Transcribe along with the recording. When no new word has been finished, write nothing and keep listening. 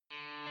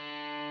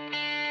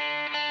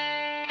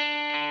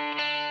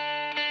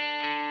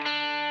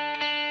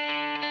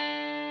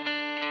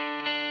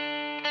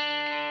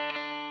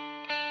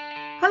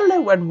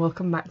Hello and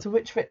welcome back to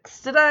Witch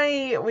Fix.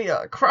 Today we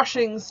are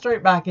crushing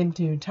straight back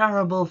into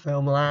terrible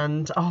film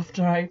land.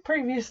 After I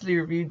previously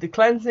reviewed The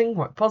Cleansing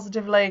quite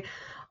positively,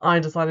 I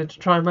decided to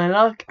try my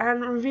luck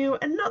and review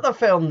another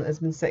film that has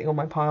been sitting on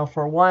my pile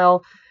for a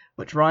while,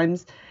 which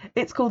rhymes.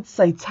 It's called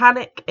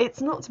Satanic.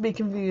 It's not to be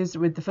confused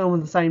with the film of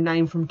the same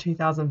name from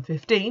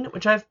 2015,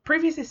 which I've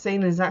previously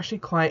seen is actually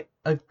quite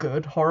a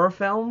good horror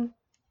film,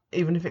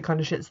 even if it kind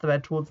of shits the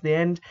bed towards the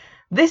end.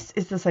 This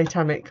is the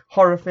Satanic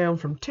horror film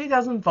from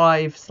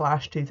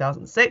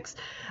 2005/2006,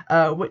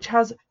 which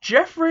has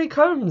Jeffrey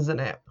Combs in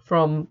it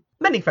from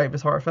many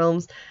famous horror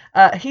films.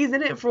 He's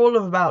in it for all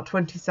of about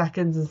 20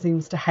 seconds and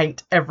seems to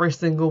hate every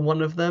single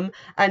one of them,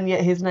 and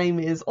yet his name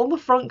is on the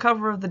front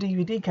cover of the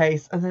DVD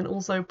case and then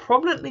also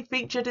prominently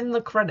featured in the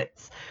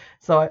credits.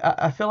 So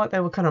I feel like they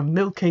were kind of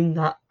milking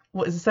that,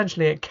 what is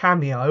essentially a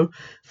cameo,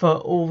 for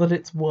all that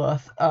it's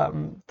worth.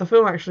 The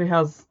film actually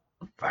has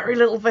very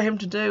little for him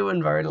to do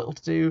and very little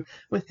to do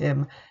with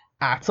him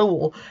at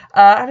all,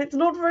 and it's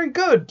not very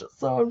good,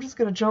 so I'm just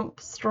going to jump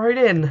straight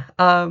in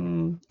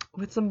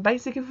with some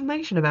basic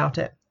information about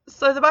it.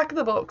 So the back of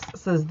the box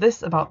says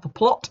this about the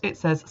plot. It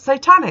says,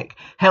 Satanic,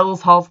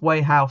 Hell's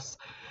Halfway House.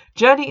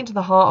 Journey into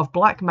the heart of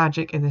black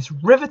magic in this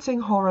riveting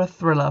horror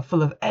thriller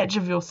full of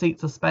edge-of-your-seat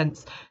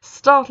suspense,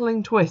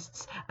 startling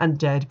twists, and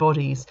dead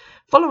bodies.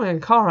 Following a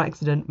car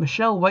accident,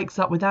 Michelle wakes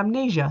up with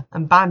amnesia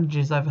and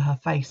bandages over her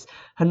face.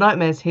 Her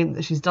nightmares hint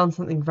that she's done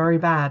something very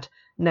bad.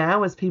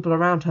 Now, as people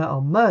around her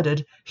are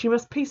murdered, she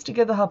must piece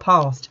together her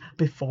past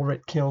before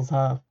it kills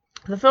her.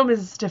 The film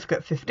is a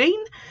certificate 15,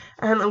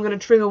 and I'm going to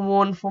trigger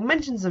warn for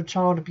mentions of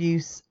child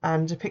abuse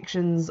and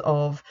depictions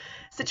of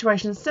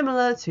situations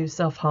similar to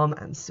self-harm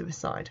and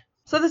suicide.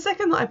 So the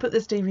second that I put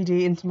this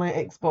DVD into my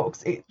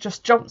Xbox, it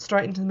just jumped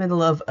straight into the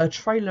middle of a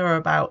trailer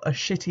about a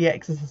shitty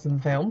exorcism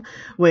film,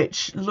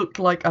 which looked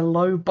like a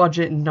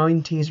low-budget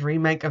 90s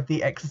remake of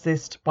The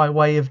Exorcist by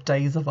way of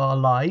Days of Our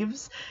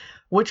Lives,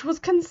 which was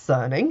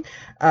concerning,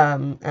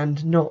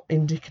 and not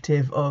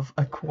indicative of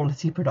a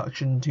quality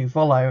production to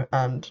follow,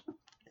 and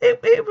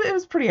it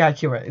was pretty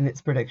accurate in its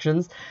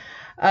predictions.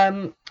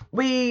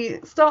 We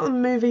start the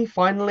movie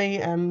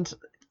finally, and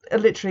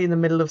literally in the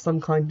middle of some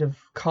kind of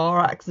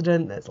car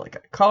accident. There's like a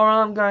car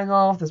alarm going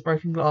off, there's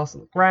broken glass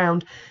on the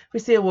ground. We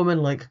see a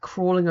woman like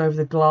crawling over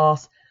the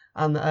glass,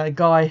 and a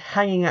guy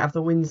hanging out of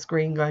the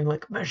windscreen going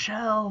like,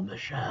 Michelle,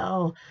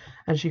 Michelle.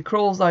 And she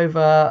crawls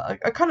over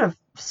a kind of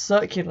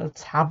circular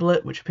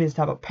tablet which appears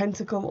to have a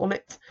pentacle on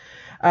it.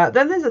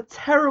 Then there's a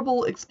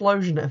terrible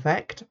explosion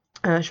effect,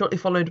 shortly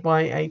followed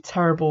by a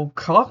terrible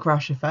car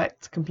crash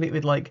effect, complete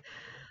with like,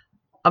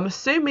 I'm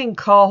assuming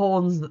car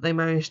horns that they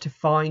managed to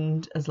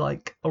find as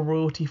like a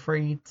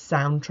royalty-free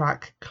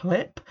soundtrack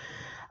clip.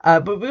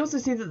 But we also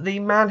see that the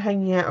man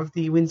hanging out of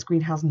the windscreen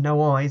has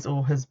no eyes,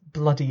 or has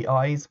bloody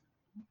eyes,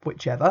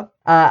 whichever.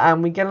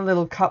 And we get a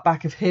little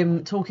cutback of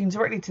him talking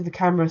directly to the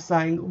camera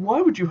saying,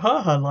 why would you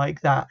hurt her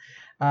like that?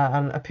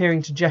 And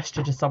appearing to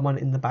gesture to someone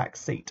in the back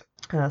seat.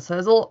 So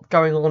there's a lot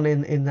going on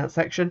in that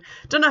section.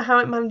 Don't know how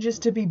it manages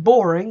to be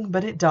boring,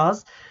 but it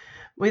does.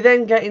 We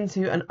then get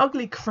into an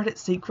ugly credit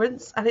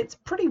sequence, and it's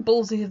pretty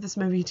ballsy of this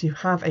movie to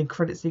have a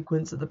credit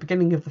sequence at the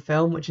beginning of the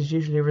film, which is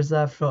usually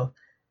reserved for,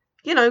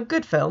 you know,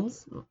 good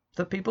films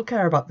that people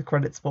care about the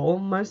credits for.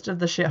 Most of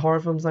the shit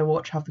horror films I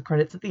watch have the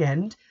credits at the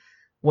end,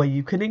 where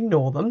you can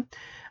ignore them.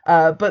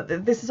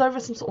 But this is over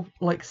some sort of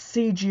like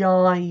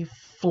CGI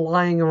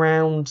flying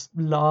around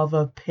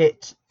lava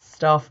pit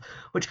stuff,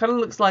 which kind of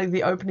looks like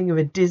the opening of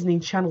a Disney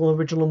Channel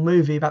original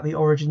movie about the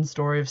origin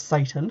story of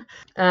Satan.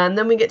 And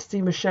then we get to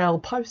see Michelle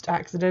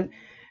post-accident.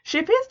 She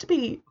appears to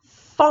be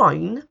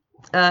fine.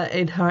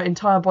 In her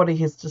entire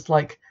body is just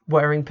like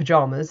wearing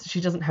pajamas.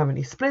 She doesn't have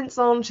any splints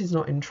on, she's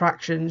not in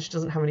traction, she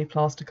doesn't have any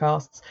plaster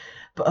casts,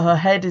 but her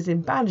head is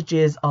in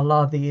bandages a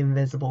la the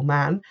Invisible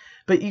Man.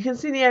 But you can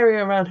see the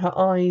area around her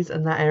eyes,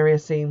 and that area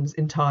seems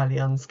entirely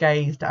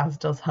unscathed, as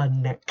does her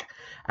neck.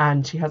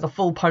 And she has a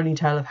full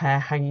ponytail of hair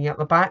hanging out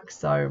the back,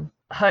 so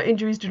her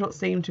injuries do not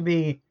seem to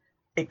be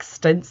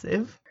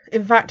extensive.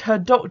 In fact, her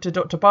doctor,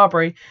 Dr.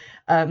 Barbary,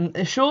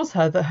 assures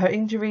her that her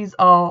injuries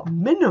are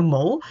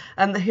minimal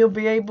and that he'll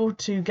be able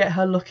to get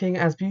her looking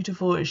as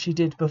beautiful as she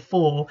did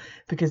before,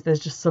 because there's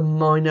just some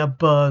minor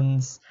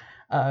burns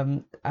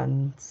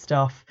and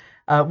stuff,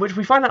 which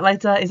we find out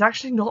later is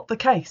actually not the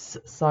case.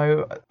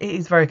 So it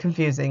is very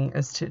confusing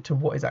as to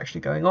what is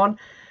actually going on.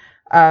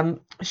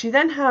 She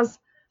then has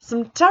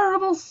some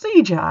terrible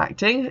CGI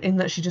acting, in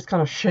that she just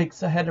kind of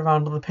shakes her head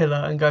around on the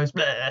pillow and goes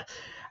bleh.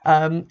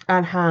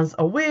 And has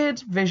a weird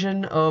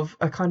vision of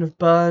a kind of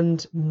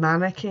burned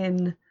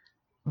mannequin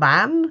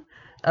man,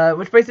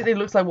 which basically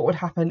looks like what would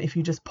happen if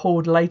you just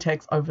poured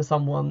latex over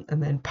someone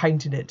and then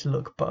painted it to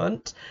look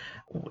burnt,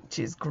 which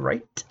is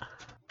great.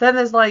 Then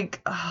there's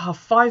like a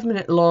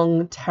 5-minute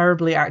long,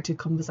 terribly acted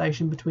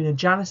conversation between a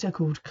janitor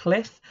called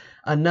Cliff,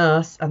 a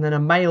nurse, and then a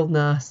male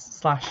nurse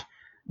slash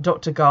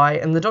Dr. Guy.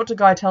 And the Dr.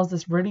 Guy tells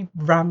this really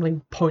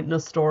rambling,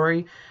 pointless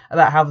story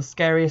about how the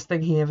scariest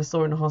thing he ever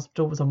saw in a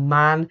hospital was a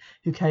man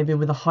who came in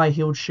with a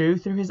high-heeled shoe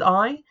through his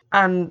eye.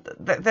 and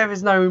there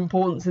is no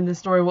importance in this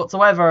story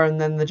whatsoever, and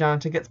then the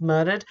janitor gets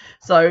murdered.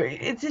 So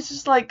it's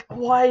just like,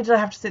 why did I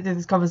have to sit through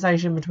this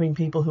conversation between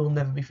people who will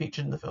never be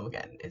featured in the film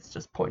again? It's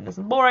just pointless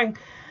and boring.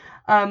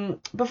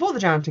 Before the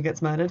janitor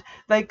gets murdered,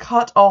 they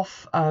cut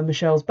off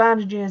Michelle's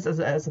bandages, as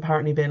it has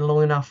apparently been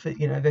long enough,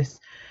 this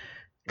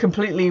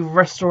completely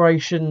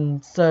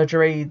restoration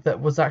surgery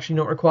that was actually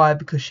not required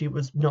because she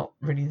was not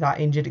really that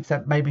injured,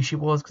 except maybe she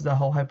was because her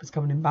whole head was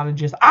covered in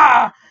bandages.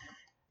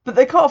 But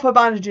they cut off her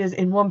bandages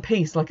in one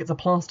piece like it's a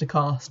plaster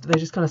cast. They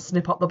just kind of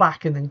snip up the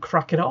back and then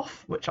crack it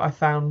off, which I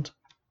found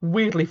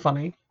weirdly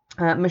funny.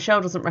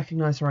 Michelle doesn't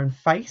recognise her own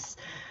face,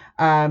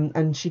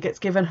 and she gets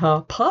given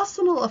her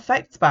personal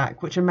effects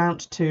back, which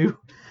amount to,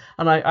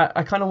 and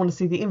I kind of want to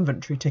see the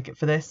inventory ticket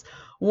for this,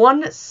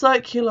 one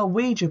circular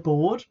Ouija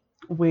board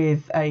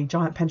with a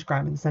giant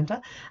pentagram in the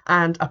centre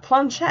and a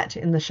planchette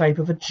in the shape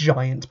of a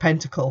giant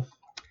pentacle.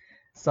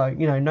 So,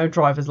 no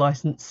driver's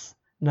licence,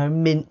 no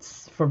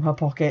mints from her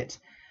pocket,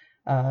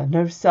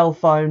 no cell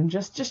phone,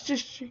 just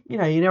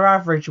your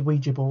average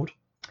Ouija board.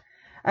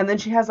 And then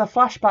she has a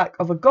flashback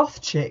of a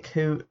goth chick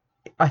who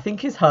I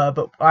think is her,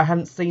 but I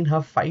hadn't seen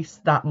her face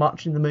that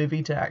much in the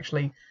movie to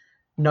actually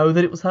know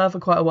that it was her for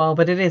quite a while,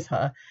 but it is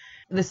her.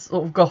 This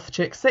sort of goth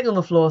chick sitting on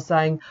the floor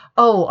saying,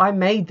 "Oh, I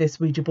made this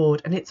Ouija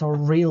board and it's a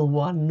real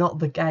one, not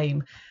the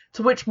game."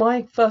 To which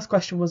my first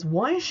question was,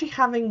 why is she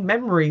having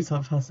memories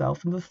of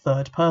herself in the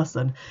third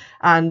person?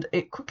 And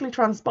it quickly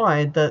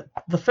transpired that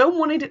the film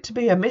wanted it to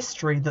be a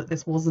mystery that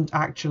this wasn't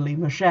actually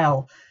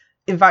Michelle.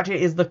 In fact,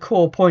 it is the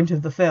core point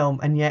of the film,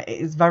 and yet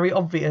it is very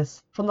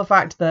obvious from the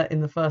fact that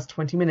in the first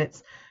 20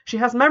 minutes, she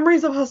has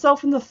memories of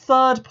herself in the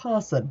third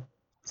person.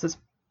 So it's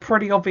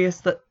pretty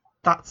obvious that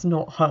that's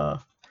not her.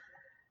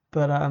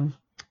 But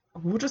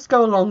we'll just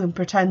go along and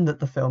pretend that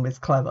the film is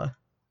clever.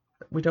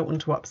 We don't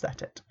want to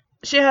upset it.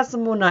 She has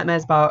some more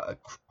nightmares about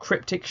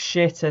cryptic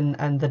shit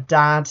and the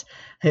dad,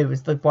 who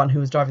was the one who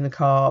was driving the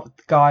car,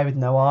 the guy with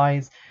no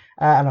eyes,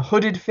 and a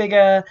hooded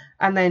figure.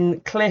 And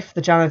then Cliff,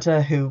 the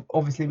janitor, who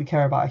obviously we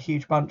care about a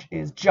huge bunch,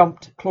 is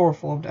jumped,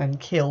 chloroformed and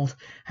killed,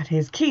 and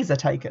his keys are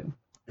taken.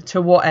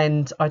 To what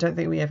end, I don't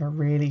think we ever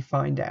really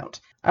find out.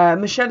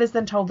 Michelle is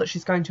then told that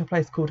she's going to a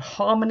place called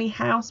Harmony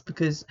House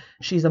because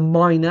she's a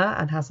minor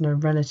and has no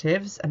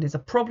relatives and is a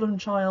problem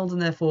child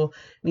and therefore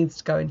needs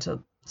to go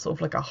into sort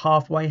of like a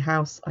halfway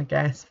house, I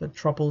guess, for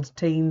troubled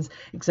teens,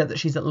 except that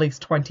she's at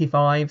least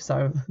 25,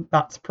 so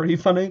that's pretty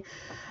funny.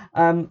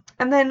 And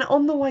then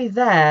on the way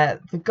there,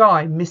 the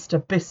guy,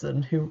 Mr.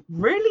 Bisson, who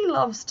really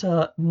loves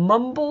to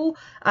mumble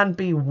and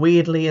be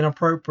weirdly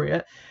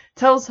inappropriate,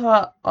 tells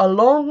her a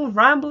long,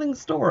 rambling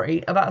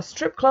story about a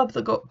strip club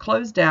that got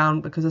closed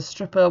down because a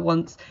stripper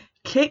once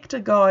kicked a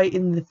guy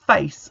in the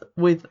face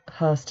with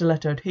her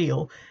stilettoed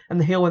heel, and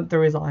the heel went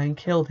through his eye and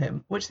killed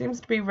him, which seems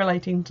to be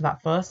relating to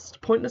that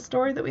first pointless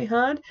story that we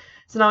heard.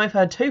 So now we've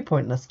heard two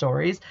pointless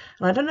stories,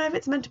 and I don't know if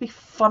it's meant to be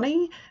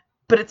funny,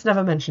 but it's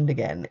never mentioned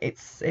again.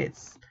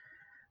 It's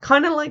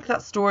kind of like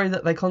that story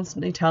that they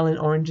constantly tell in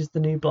Orange is the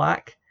New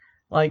Black.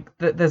 Like,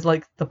 there's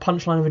like the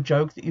punchline of a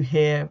joke that you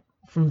hear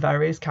from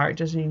various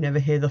characters and you never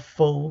hear the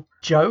full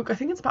joke. I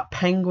think it's about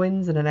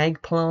penguins and an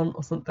eggplant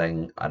or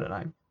something. I don't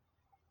know.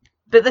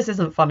 But this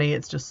isn't funny,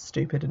 it's just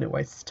stupid and it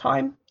wastes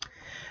time.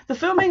 The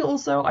filming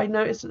also, I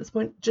noticed at this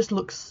point, just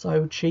looks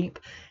so cheap.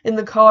 In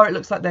the car, it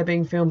looks like they're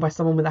being filmed by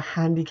someone with a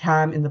handy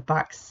cam in the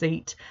back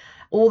seat.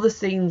 All the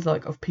scenes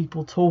of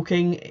people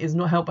talking is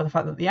not helped by the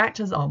fact that the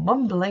actors are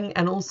mumbling,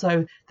 and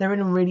also they're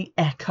in a really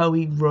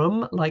echoey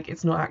room. Like,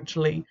 it's not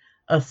actually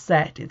a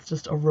set, it's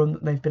just a room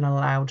that they've been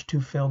allowed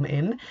to film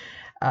in.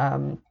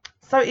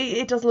 So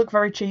it does look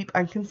very cheap,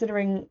 and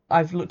considering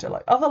I've looked at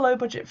other low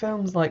budget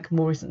films, like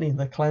more recently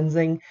The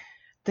Cleansing,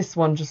 this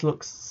one just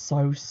looks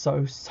so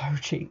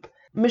cheap.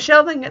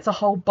 Michelle then gets a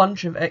whole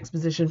bunch of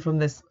exposition from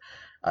this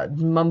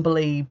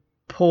mumbly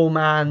poor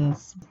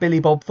man's Billy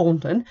Bob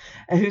Thornton,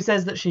 who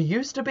says that she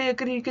used to be a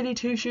goody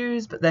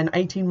two-shoes, but then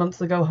 18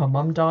 months ago her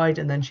mum died,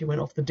 and then she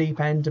went off the deep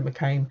end and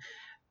became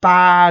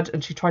bad,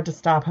 and she tried to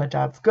stab her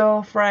dad's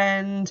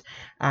girlfriend,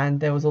 and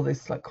there was all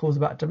this calls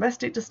about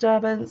domestic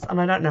disturbance, and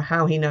I don't know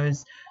how he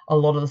knows a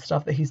lot of the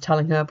stuff that he's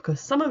telling her, because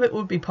some of it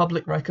would be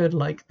public record,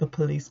 like the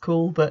police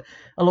call, but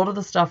a lot of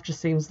the stuff just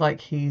seems like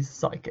he's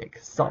psychic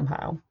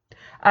somehow.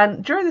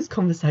 And during this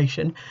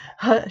conversation,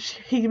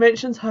 he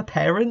mentions her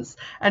parents,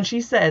 and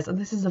she says, and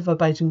this is a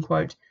verbatim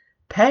quote,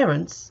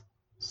 "Parents?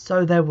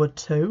 So there were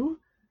two?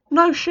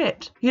 No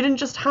shit. You didn't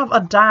just have a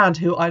dad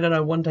who, I don't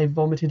know, one day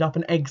vomited up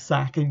an egg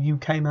sack and you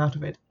came out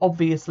of it.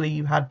 Obviously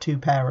you had two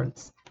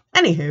parents."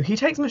 Anywho, he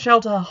takes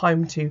Michelle to her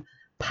home to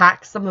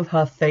pack some of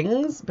her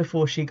things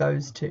before she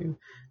goes to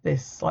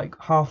this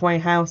halfway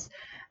house.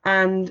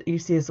 And you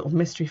see a sort of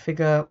mystery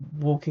figure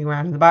walking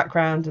around in the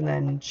background, and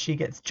then she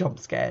gets jump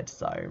scared.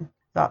 So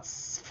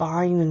that's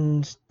fine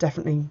and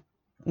definitely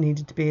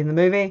needed to be in the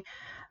movie.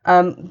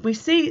 We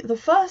see the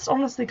first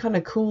honestly kind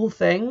of cool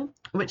thing,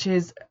 which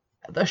is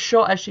a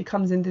shot as she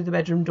comes in through the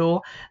bedroom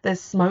door. There's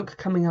smoke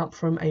coming up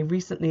from a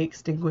recently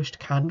extinguished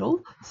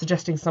candle,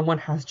 suggesting someone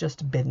has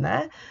just been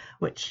there,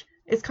 which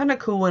is kind of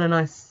cool and a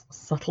nice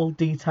subtle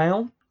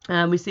detail.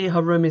 And we see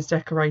her room is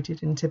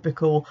decorated in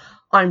typical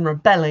I'm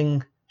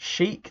rebelling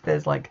chic.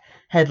 There's like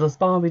headless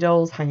Barbie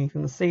dolls hanging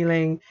from the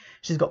ceiling.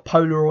 She's got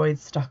Polaroids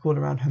stuck all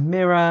around her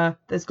mirror.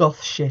 There's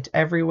goth shit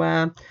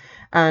everywhere.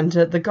 And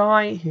the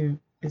guy who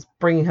is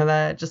bringing her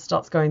there just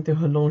starts going through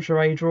her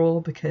lingerie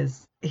drawer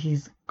because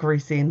he's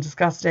greasy and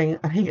disgusting.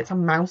 And he gets a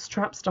mouse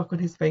trap stuck on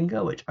his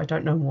finger, which I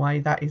don't know why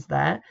that is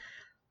there.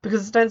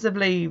 Because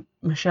ostensibly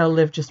Michelle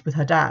lived just with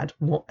her dad,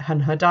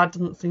 and her dad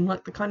doesn't seem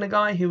like the kind of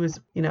guy who was,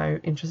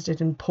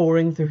 interested in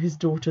poring through his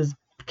daughter's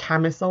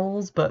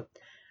camisoles, but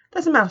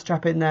there's a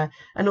mousetrap in there,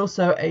 and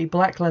also a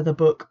black leather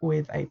book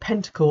with a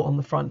pentacle on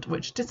the front,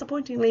 which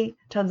disappointingly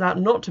turns out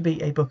not to be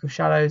a book of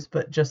shadows,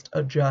 but just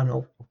a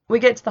journal. We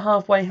get to the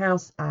halfway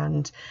house,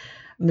 and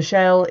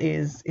Michelle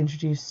is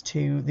introduced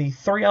to the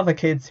 3 other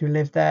kids who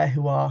live there,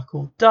 who are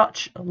called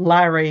Dutch,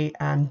 Larry,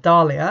 and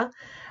Dahlia.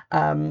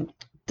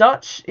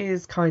 Dutch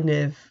is kind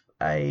of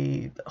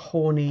a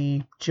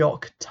horny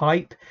jock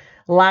type.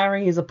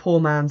 Larry is a poor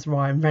man's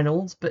Ryan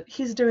Reynolds, but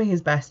he's doing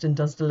his best and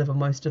does deliver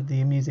most of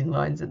the amusing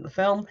lines in the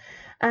film.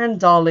 And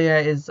Dahlia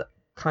is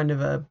kind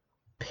of a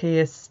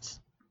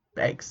pierced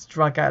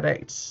ex-drug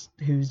addict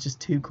who's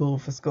just too cool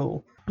for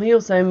school. We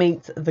also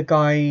meet the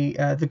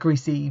guy, the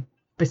greasy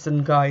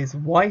Bisson guy's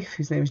wife,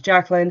 whose name is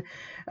Jacqueline.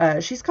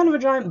 She's kind of a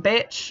giant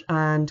bitch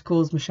and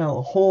calls Michelle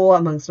a whore,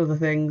 amongst other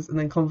things, and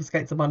then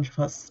confiscates a bunch of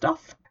her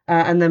stuff.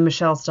 And then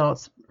Michelle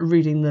starts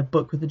reading the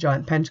book with the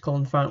giant pentacle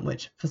on the front,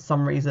 which for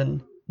some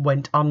reason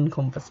went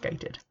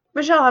unconfiscated.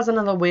 Michelle has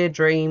another weird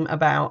dream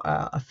about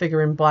a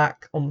figure in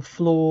black on the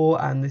floor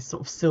and this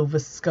sort of silver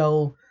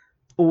skull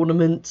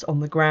ornament on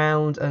the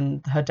ground,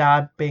 and her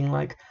dad being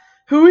like,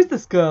 "Who is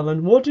this girl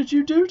and what did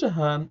you do to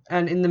her?"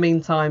 And in the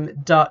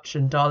meantime, Dutch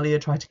and Dahlia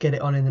try to get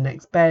it on in the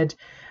next bed.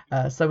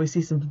 So we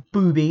see some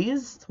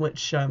boobies,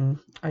 which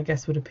I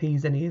guess would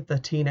appease any of the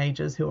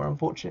teenagers who are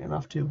unfortunate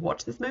enough to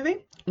watch this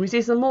movie. We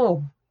see some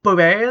more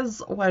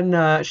boobies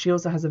when she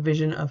also has a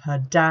vision of her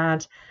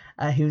dad,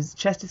 whose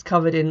chest is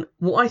covered in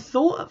what I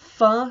thought at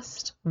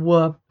first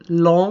were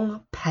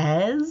long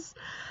pears,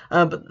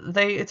 but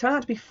it turned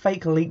out to be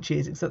fake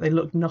leeches, except they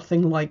look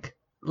nothing like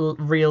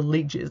real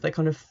leeches. They're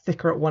kind of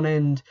thicker at one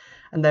end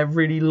and they're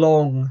really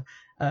long,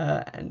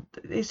 and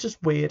it's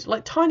just weird,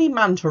 like tiny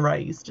manta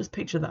rays. Just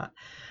picture that.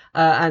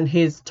 And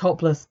his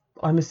topless,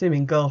 I'm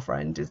assuming,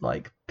 girlfriend is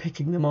like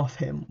picking them off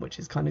him, which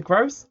is kind of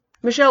gross.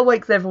 Michelle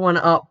wakes everyone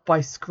up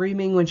by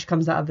screaming when she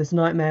comes out of this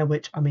nightmare,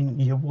 which, I mean,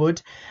 you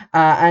would.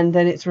 And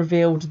then it's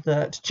revealed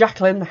that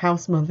Jacqueline, the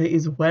house mother,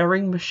 is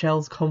wearing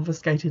Michelle's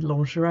confiscated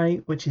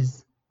lingerie, which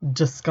is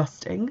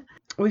disgusting.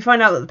 We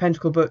find out that the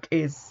Pentacle book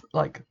is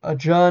like a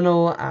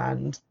journal,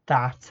 and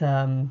that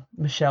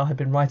Michelle had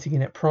been writing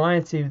in it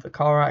prior to the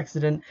car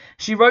accident.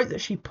 She wrote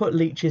that she put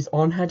leeches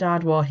on her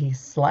dad while he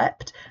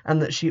slept,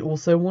 and that she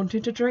also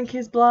wanted to drink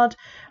his blood,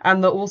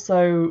 and that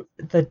also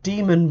the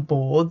demon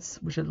boards,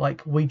 which are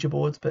like Ouija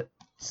boards but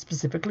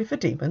specifically for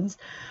demons,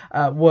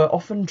 were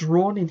often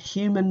drawn in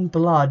human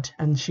blood.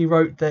 And she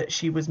wrote that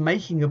she was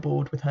making a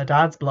board with her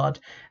dad's blood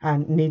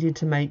and needed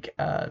to make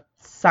a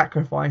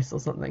sacrifice or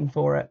something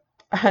for it.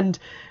 And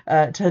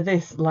to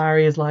this,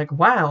 Larry is like,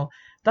 "Wow,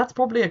 that's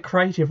probably a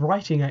creative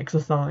writing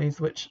exercise,"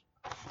 which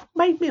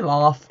made me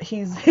laugh.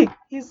 He's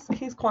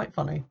quite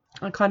funny.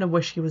 I kind of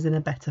wish he was in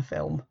a better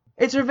film.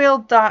 It's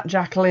revealed that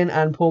Jacqueline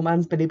and poor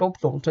man's Billy Bob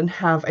Thornton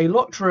have a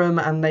locked room,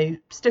 and they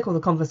stick all the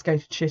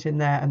confiscated shit in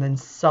there and then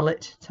sell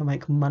it to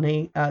make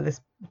money.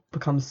 This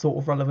becomes sort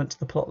of relevant to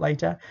the plot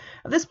later.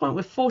 At this point,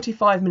 we're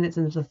 45 minutes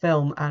into the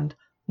film and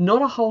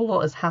not a whole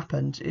lot has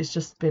happened. It's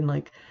just been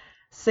like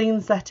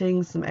scene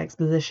settings, some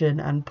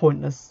exposition, and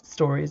pointless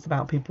stories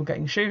about people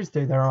getting shoes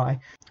through their eye.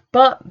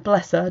 But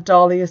bless her,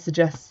 Dahlia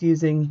suggests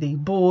using the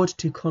board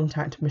to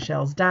contact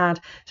Michelle's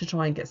dad to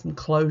try and get some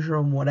closure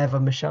on whatever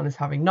Michelle is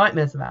having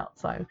nightmares about.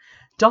 So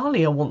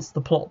Dahlia wants the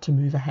plot to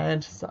move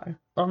ahead, so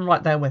I'm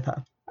right there with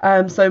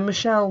her. So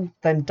Michelle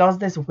then does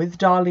this with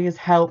Dahlia's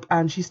help,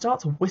 and she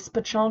starts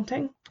whisper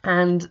chanting,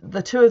 and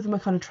the two of them are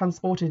kind of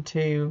transported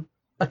to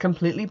a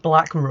completely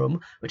black room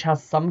which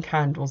has some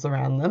candles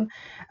around them,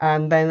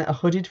 and then a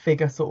hooded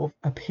figure sort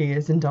of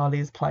appears in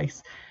Dahlia's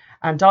place,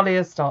 and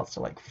Dahlia starts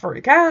to like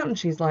freak out, and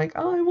she's like,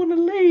 "Oh, I want to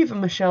leave,"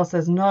 and Michelle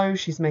says no,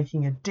 she's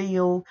making a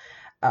deal.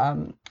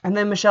 And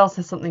then Michelle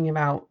says something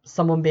about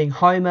someone being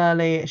home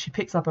early. She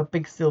picks up a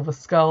big silver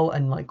skull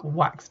and like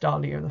whacks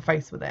Dahlia in the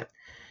face with it,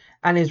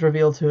 and is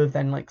revealed to have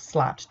then like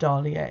slapped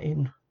Dahlia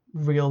in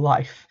real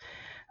life.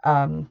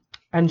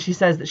 And she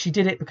says that she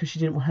did it because she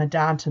didn't want her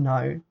dad to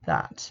know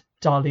that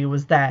Dahlia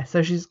was there.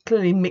 So she's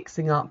clearly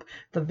mixing up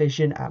the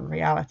vision and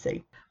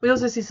reality. We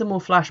also see some more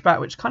flashback,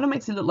 which kind of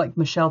makes it look like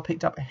Michelle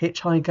picked up a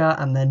hitchhiker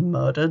and then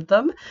murdered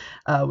them,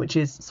 which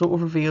is sort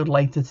of revealed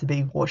later to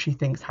be what she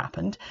thinks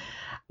happened.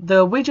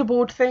 The Ouija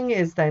board thing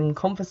is then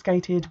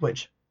confiscated,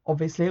 which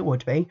obviously it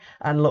would be,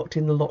 and locked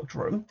in the locked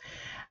room.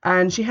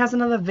 And she has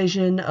another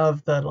vision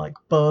of the like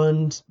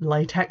burned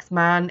latex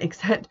man,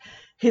 except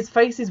his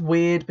face is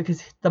weird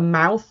because the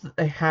mouth that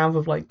they have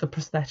of like the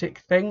prosthetic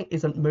thing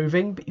isn't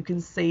moving, but you can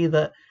see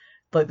that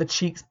like the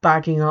cheeks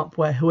bagging up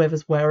where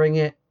whoever's wearing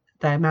it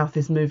their mouth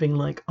is moving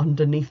like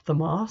underneath the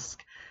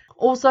mask.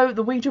 Also,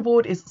 the Ouija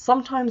board is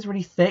sometimes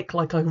really thick,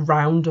 like a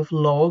round of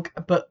log,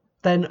 but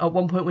then at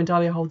one point when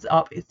Dahlia holds it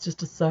up, it's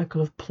just a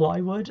circle of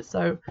plywood.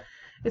 So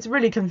it's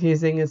really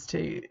confusing as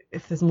to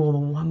if there's more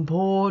than one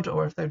board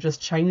or if they've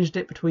just changed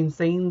it between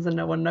scenes and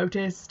no one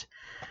noticed.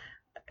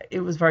 It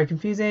was very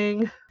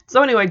confusing.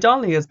 So anyway,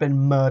 Dahlia has been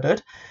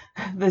murdered.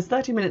 There's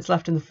 30 minutes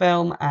left in the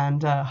film,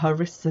 and her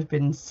wrists have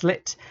been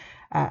slit,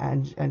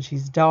 and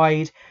she's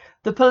died.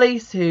 The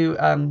police,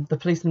 the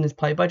policeman is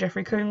played by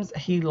Jeffrey Combs.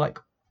 He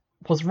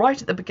was right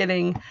at the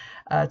beginning,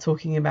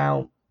 talking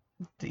about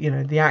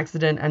the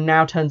accident, and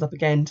now turns up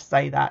again to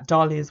say that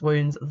Dahlia's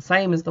wounds are the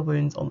same as the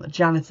wounds on the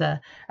janitor,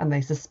 and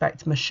they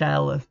suspect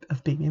Michelle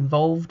of being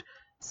involved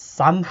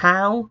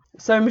somehow.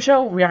 So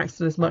Michelle reacts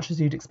to this much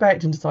as you'd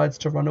expect and decides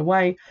to run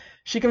away.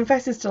 She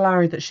confesses to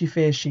Larry that she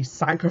fears she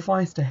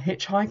sacrificed a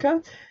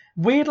hitchhiker.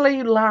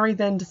 Weirdly, Larry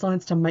then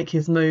decides to make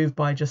his move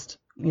by just,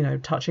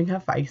 touching her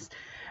face,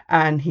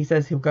 and he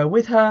says he'll go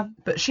with her,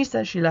 but she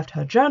says she left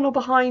her journal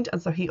behind,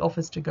 and so he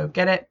offers to go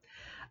get it.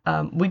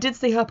 We did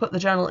see her put the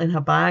journal in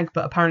her bag,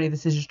 but apparently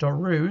this is just a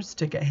ruse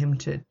to get him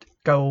to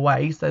go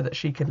away so that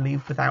she could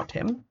leave without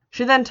him.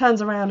 She then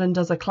turns around and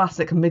does a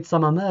classic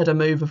Midsomer Murder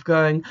move of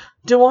going,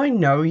 "Do I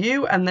know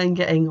you?" and then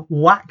getting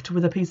whacked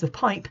with a piece of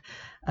pipe,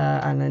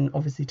 and then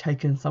obviously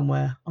taken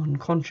somewhere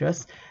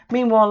unconscious.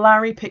 Meanwhile,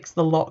 Larry picks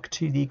the lock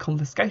to the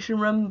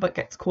confiscation room but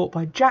gets caught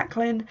by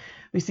Jacqueline.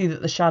 We see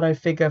that the shadow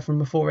figure from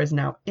before is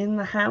now in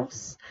the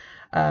house.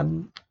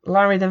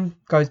 Larry then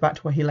goes back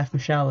to where he left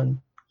Michelle, and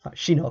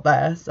she's not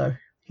there, so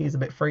he's a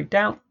bit freaked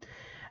out.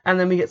 And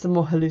then we get some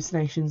more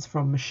hallucinations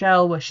from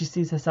Michelle, where she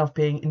sees herself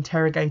being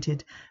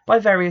interrogated by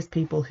various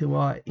people who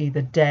are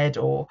either dead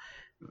or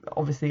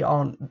obviously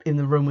aren't in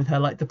the room with her,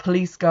 like the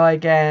police guy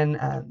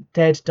again,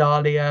 dead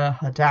Dahlia,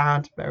 her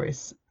dad,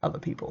 various other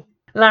people.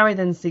 Larry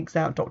then seeks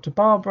out Dr.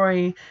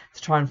 Barbary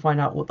to try and find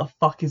out what the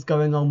fuck is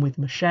going on with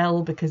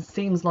Michelle, because it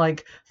seems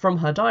like from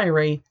her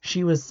diary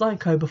she was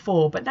psycho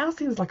before, but now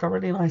seems like a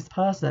really nice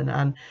person,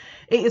 and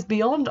it is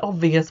beyond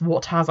obvious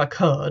what has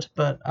occurred,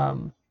 but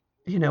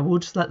we'll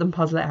just let them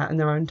puzzle it out in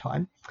their own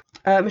time.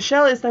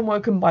 Michelle is then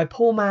woken by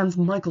poor man's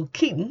Michael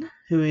Keaton,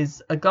 who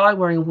is a guy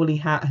wearing a woolly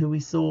hat who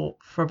we saw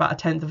for about a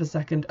tenth of a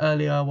second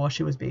earlier while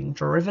she was being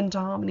driven to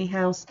Harmony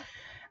House.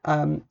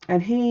 And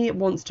he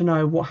wants to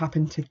know what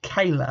happened to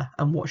Kayla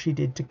and what she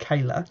did to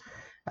Kayla.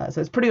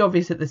 So it's pretty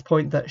obvious at this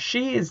point that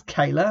she is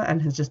Kayla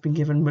and has just been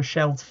given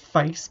Michelle's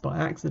face by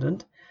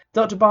accident.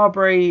 Dr.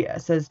 Barbary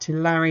says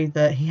to Larry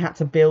that he had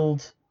to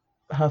build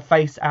her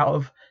face out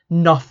of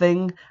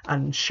nothing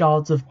and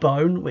shards of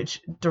bone,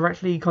 which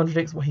directly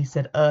contradicts what he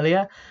said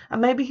earlier,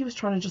 and maybe he was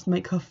trying to just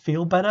make her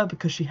feel better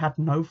because she had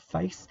no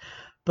face.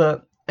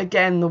 But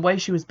again, the way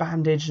she was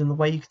bandaged and the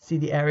way you could see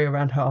the area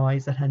around her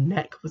eyes and her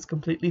neck was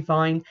completely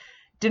fine.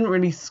 Didn't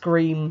really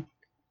scream,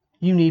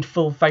 you need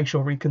full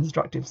facial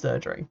reconstructive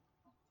surgery.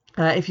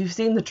 If you've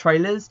seen the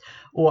trailers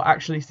or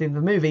actually seen the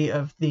movie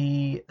of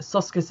the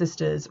Soska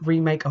sisters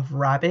remake of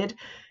Rabid,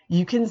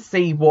 you can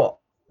see what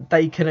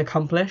they can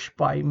accomplish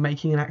by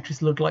making an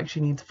actress look like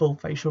she needs full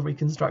facial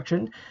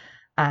reconstruction,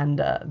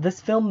 and this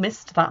film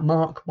missed that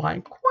mark by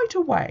quite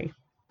a way.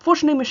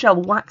 Fortunately,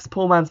 Michelle whacks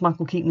poor man's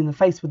Michael Keaton in the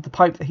face with the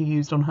pipe that he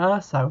used on her,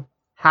 so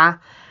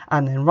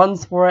and then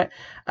runs for it.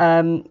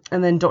 And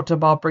then Dr.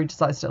 Barbary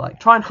decides to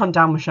try and hunt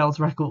down Michelle's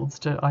records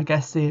to, I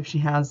guess, see if she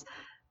has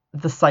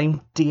the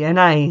same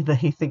DNA that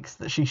he thinks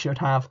that she should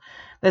have.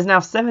 There's now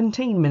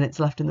 17 minutes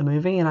left in the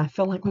movie, and I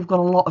feel like we've got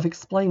a lot of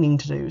explaining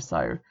to do,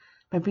 so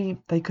maybe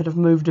they could have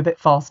moved a bit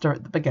faster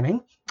at the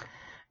beginning.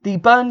 The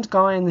burned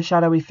guy and the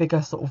shadowy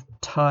figure sort of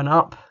turn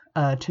up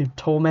to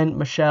torment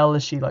Michelle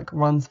as she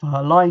runs for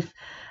her life.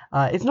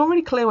 It's not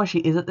really clear where she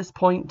is at this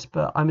point,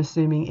 but I'm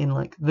assuming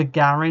in the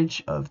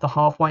garage of the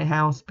halfway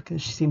house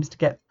because she seems to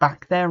get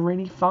back there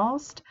really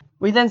fast.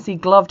 We then see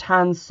gloved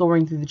hands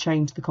soaring through the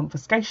chain to the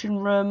confiscation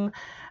room.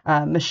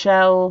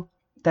 Michelle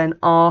then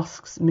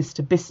asks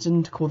Mr.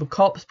 Biston to call the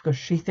cops because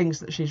she thinks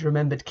that she's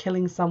remembered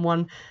killing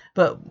someone,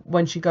 but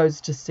when she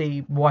goes to see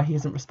why he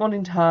isn't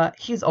responding to her,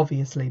 he's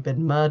obviously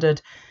been murdered,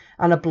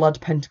 and a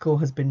blood pentacle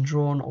has been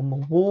drawn on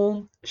the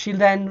wall. She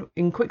then,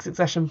 in quick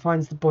succession,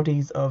 finds the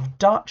bodies of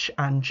Dutch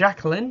and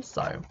Jacqueline,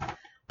 so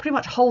pretty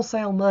much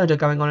wholesale murder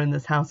going on in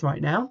this house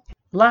right now.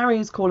 Larry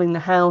is calling the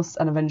house,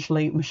 and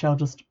eventually Michelle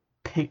just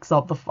picks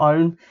up the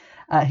phone.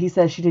 He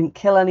says she didn't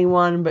kill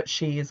anyone, but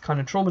she is kind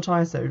of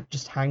traumatized, so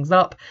just hangs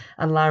up,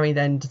 and Larry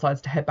then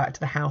decides to head back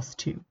to the house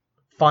to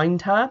find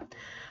her.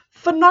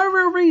 For no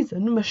real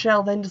reason,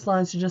 Michelle then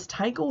decides to just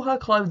take all her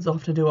clothes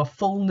off to do a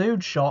full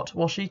nude shot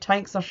while she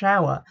takes a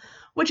shower,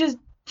 which is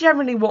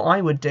generally what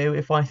I would do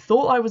if I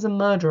thought I was a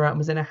murderer and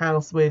was in a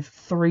house with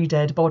 3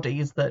 dead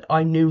bodies that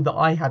I knew that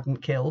I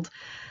hadn't killed.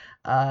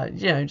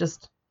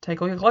 Just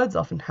take all your clothes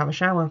off and have a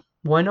shower.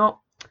 Why not?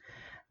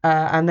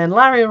 And then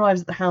Larry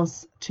arrives at the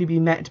house to be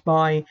met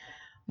by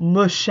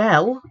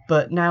Michelle,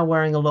 but now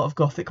wearing a lot of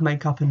gothic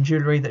makeup and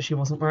jewellery that she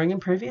wasn't wearing in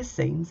previous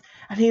scenes.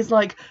 And he's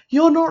like,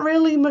 "You're not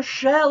really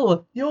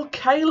Michelle, you're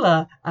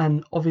Kayla."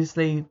 And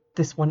obviously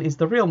this one is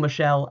the real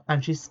Michelle,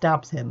 and she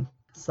stabs him.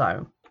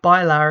 So,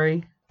 bye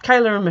Larry.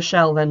 Kayla and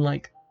Michelle then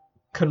like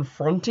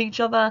confront each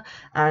other,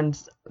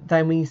 and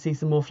then we see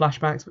some more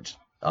flashbacks, which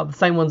are the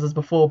same ones as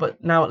before,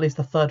 but now at least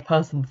the third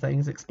person thing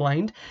is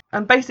explained.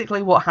 And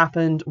basically what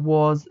happened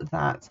was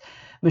that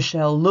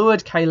Michelle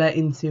lured Kayla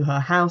into her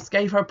house,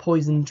 gave her a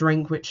poisoned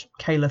drink, which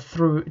Kayla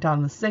threw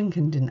down the sink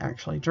and didn't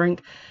actually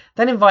drink,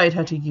 then invited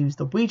her to use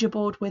the Ouija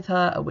board with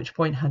her, at which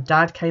point her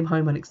dad came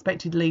home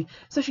unexpectedly,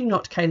 so she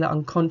knocked Kayla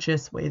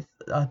unconscious with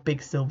a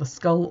big silver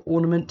skull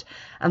ornament,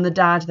 and the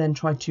dad then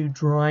tried to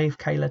drive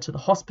Kayla to the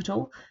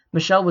hospital.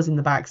 Michelle was in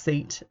the back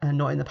seat and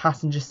not in the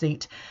passenger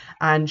seat,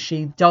 and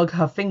she dug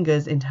her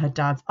fingers into her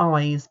dad's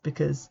eyes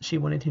because she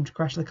wanted him to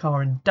crash the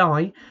car and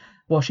die,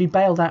 while she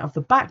bailed out of the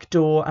back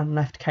door and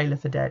left Kayla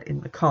for dead in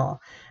the car.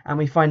 And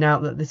we find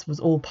out that this was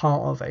all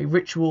part of a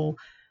ritual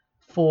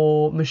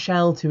for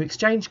Michelle to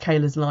exchange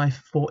Kayla's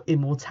life for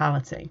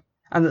immortality.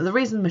 And that the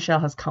reason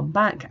Michelle has come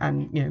back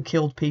and, you know,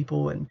 killed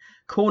people and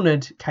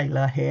cornered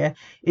Kayla here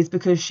is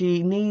because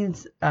she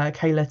needs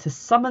Kayla to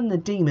summon the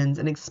demons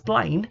and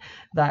explain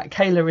that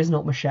Kayla is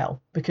not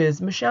Michelle.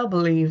 Because Michelle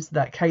believes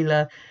that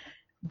Kayla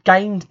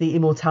gained the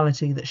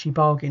immortality that she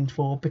bargained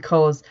for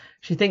because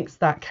she thinks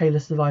that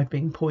Kayla survived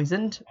being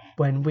poisoned,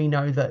 when we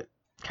know that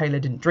Kayla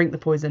didn't drink the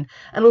poison,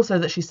 and also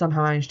that she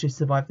somehow managed to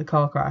survive the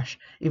car crash,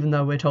 even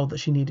though we're told that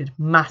she needed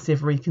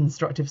massive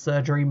reconstructive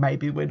surgery.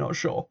 Maybe, we're not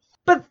sure.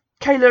 But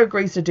Kayla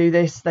agrees to do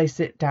this. They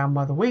sit down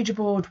by the Ouija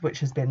board, which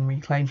has been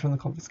reclaimed from the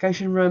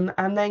confiscation room,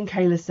 and then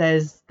Kayla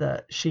says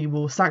that she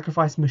will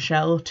sacrifice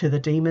Michelle to the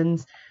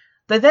demons.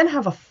 They then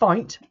have a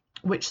fight,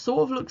 which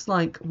sort of looks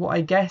like what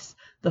I guess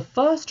the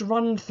first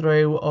run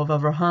through of a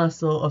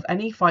rehearsal of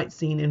any fight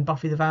scene in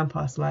Buffy the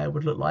Vampire Slayer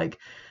would look like.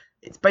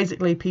 It's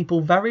basically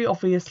people very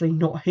obviously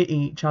not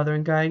hitting each other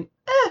and going,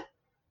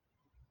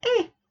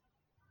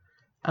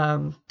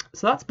 so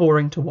that's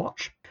boring to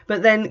watch.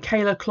 But then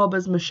Kayla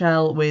clobbers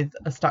Michelle with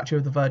a statue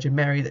of the Virgin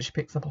Mary that she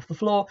picks up off the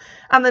floor,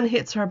 and then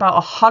hits her about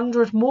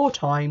 100 more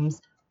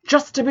times,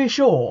 just to be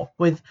sure,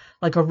 with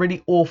like a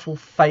really awful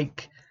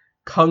fake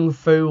kung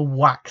fu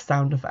whack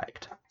sound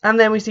effect. And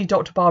then we see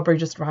Dr. Barbary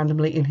just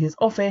randomly in his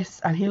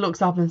office, and he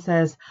looks up and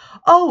says,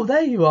 "Oh,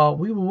 there you are,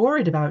 we were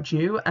worried about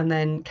you." And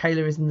then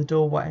Kayla is in the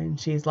doorway and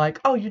she's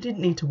like, "Oh, you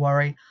didn't need to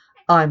worry,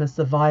 I'm a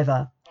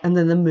survivor." And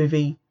then the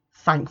movie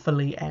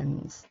thankfully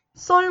ends.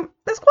 So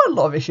there's quite a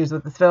lot of issues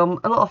with this film,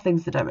 a lot of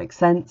things that don't make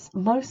sense.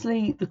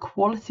 Mostly the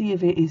quality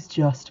of it is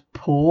just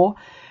poor.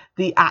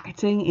 The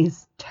acting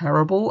is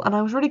terrible, and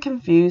I was really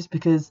confused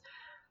because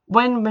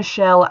when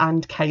Michelle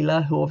and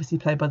Kayla, who are obviously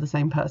played by the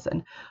same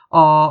person,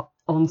 are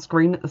on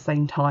screen at the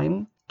same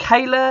time,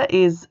 Kayla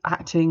is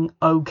acting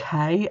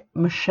okay,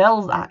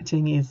 Michelle's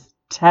acting is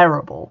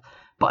terrible.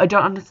 But I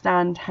don't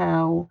understand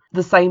how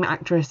the same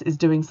actress is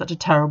doing such a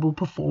terrible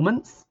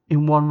performance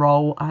in one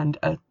role and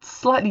a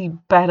slightly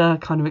better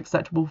kind of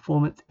acceptable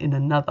performance in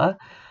another.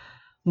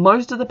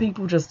 Most of the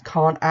people just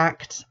can't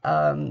act,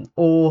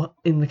 or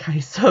in the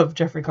case of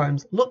Jeffrey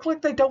Combs, look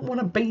like they don't want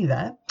to be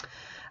there.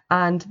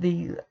 And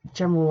the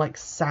general like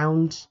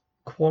sound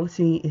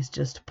quality is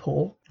just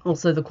poor.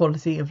 Also the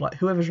quality of like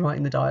whoever's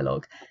writing the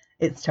dialogue,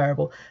 it's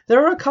terrible.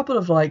 There are a couple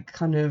of like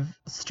kind of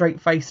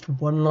straight-faced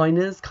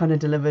one-liners kind of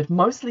delivered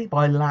mostly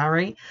by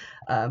Larry,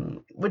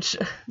 which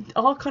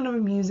are kind of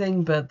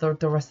amusing, but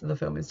the rest of the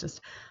film is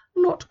just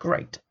not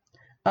great.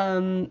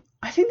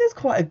 I think there's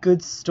quite a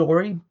good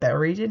story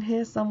buried in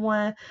here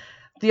somewhere.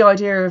 The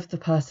idea of the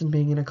person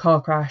being in a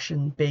car crash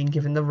and being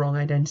given the wrong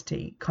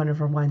identity kind of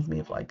reminds me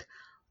of like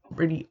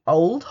really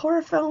old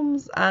horror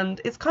films, and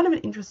it's kind of an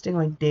interesting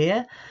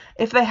idea.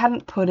 If they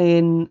hadn't put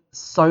in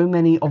so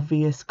many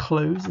obvious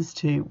clues as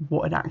to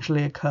what had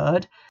actually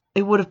occurred,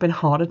 it would have been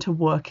harder to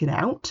work it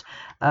out.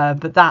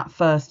 But that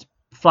first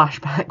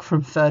flashback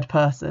from third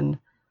person,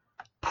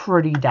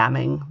 pretty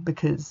damning,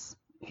 because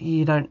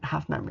you don't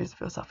have memories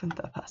of yourself in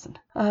third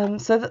person.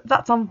 So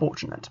that's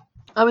unfortunate.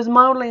 I was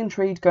mildly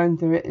intrigued going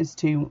through it as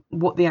to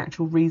what the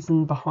actual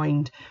reason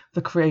behind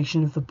the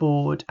creation of the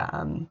board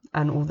and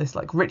all this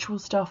like ritual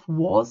stuff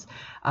was,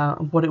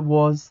 what it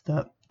was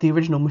that the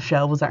original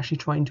Michelle was actually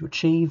trying to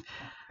achieve.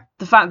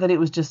 The fact that it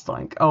was just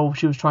like, oh,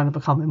 she was trying to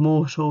become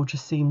immortal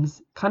just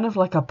seems kind of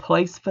like a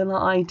place filler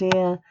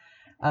idea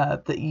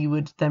that you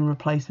would then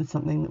replace with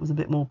something that was a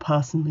bit more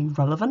personally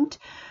relevant.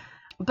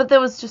 But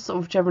there was just sort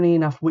of generally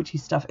enough witchy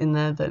stuff in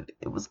there that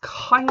it was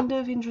kind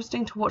of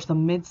interesting to watch the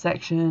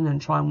midsection and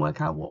try and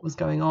work out what was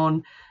going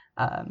on.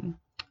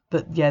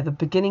 But yeah, the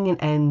beginning and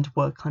end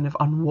were kind of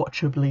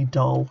unwatchably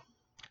dull,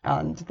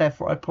 and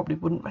therefore I probably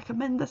wouldn't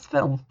recommend this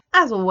film.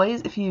 As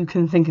always, if you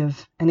can think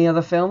of any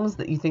other films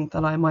that you think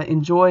that I might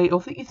enjoy, or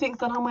that you think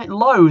that I might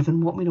loathe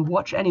and want me to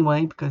watch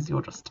anyway because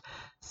you're just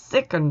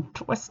sick and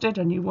twisted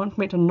and you want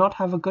me to not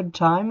have a good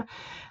time,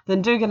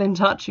 then do get in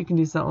touch. You can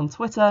do so on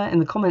Twitter, in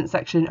the comment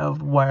section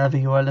of wherever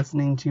you are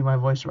listening to my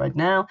voice right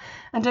now.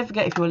 And don't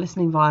forget, if you are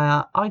listening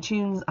via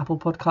iTunes, Apple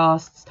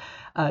Podcasts,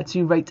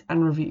 to rate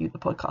and review the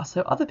podcast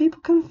so other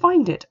people can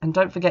find it. And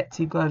don't forget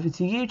to go over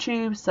to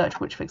YouTube, search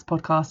Witch Fix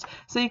Podcast,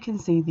 so you can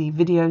see the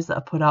videos that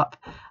are put up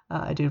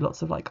I do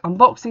lots of like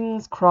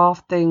unboxings,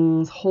 craft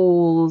things,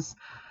 hauls,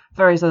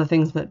 various other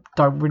things that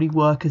don't really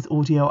work as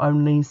audio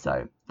only,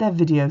 so they're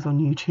videos on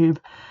YouTube.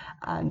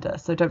 And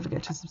so don't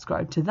forget to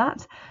subscribe to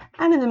that.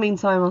 And in the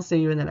meantime, I'll see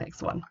you in the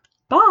next one.